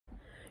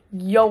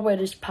Yo, what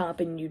is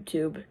poppin'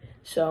 YouTube?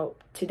 So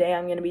today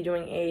I'm gonna be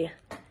doing a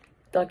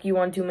Ducky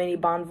 1-2 Mini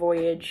Bon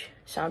Voyage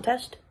sound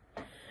test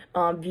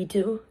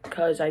V2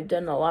 because I've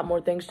done a lot more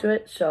things to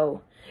it.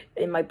 So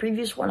in my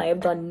previous one I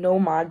have done no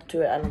mods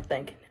to it. I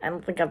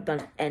don't think I've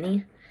done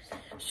any.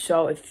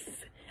 So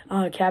if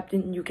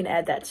Captain, you can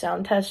add that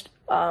sound test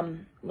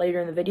later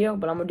in the video,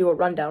 but I'm gonna do a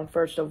rundown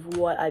first of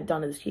what I've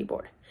done to this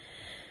keyboard.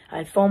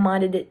 I foam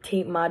modded it,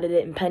 tape modded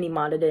it, and penny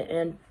modded it,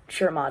 and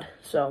shirt mod.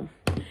 So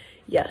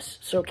yes,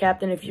 so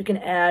Captain, if you can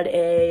add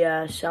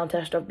a sound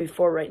test of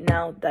before right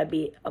now, that'd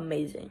be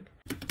amazing.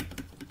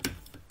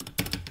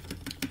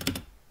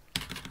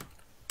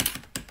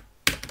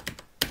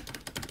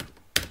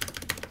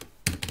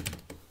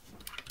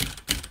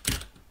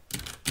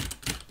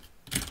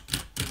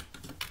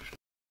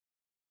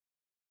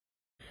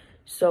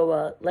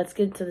 So let's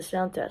get to the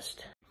sound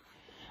test.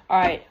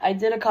 Alright, I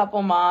did a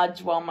couple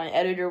mods while my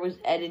editor was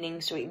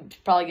editing, so he's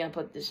probably going to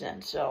put this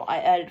in. So I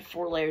added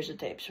 4 layers of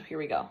tape, so here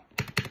we go.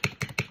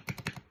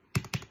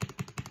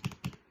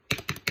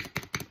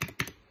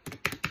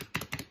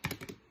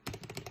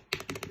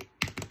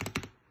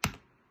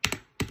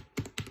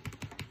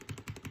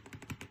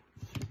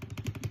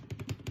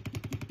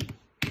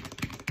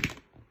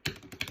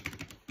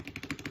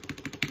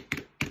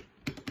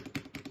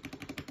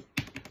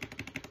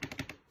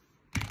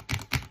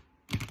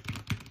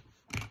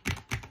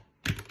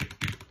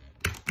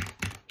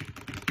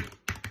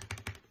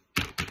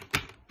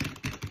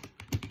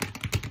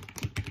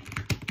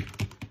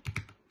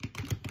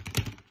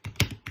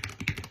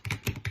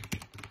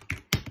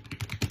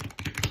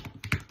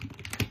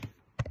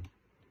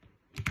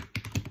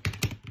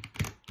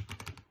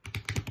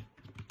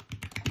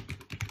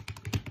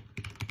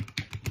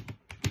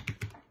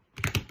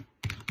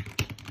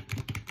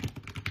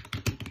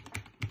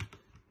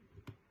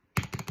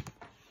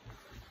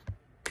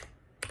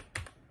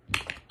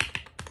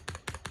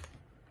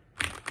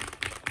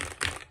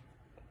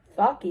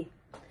 Ducky.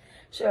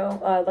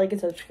 So, like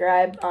and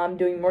subscribe. I'm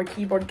doing more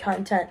keyboard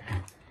content,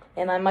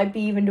 and I might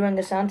be even doing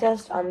a sound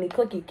test on the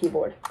clicky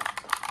keyboard.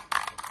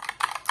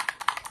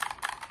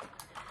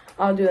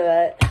 I'll do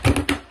that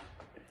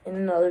in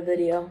another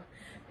video.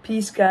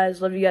 Peace,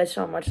 guys. Love you guys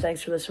so much.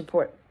 Thanks for the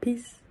support.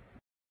 Peace.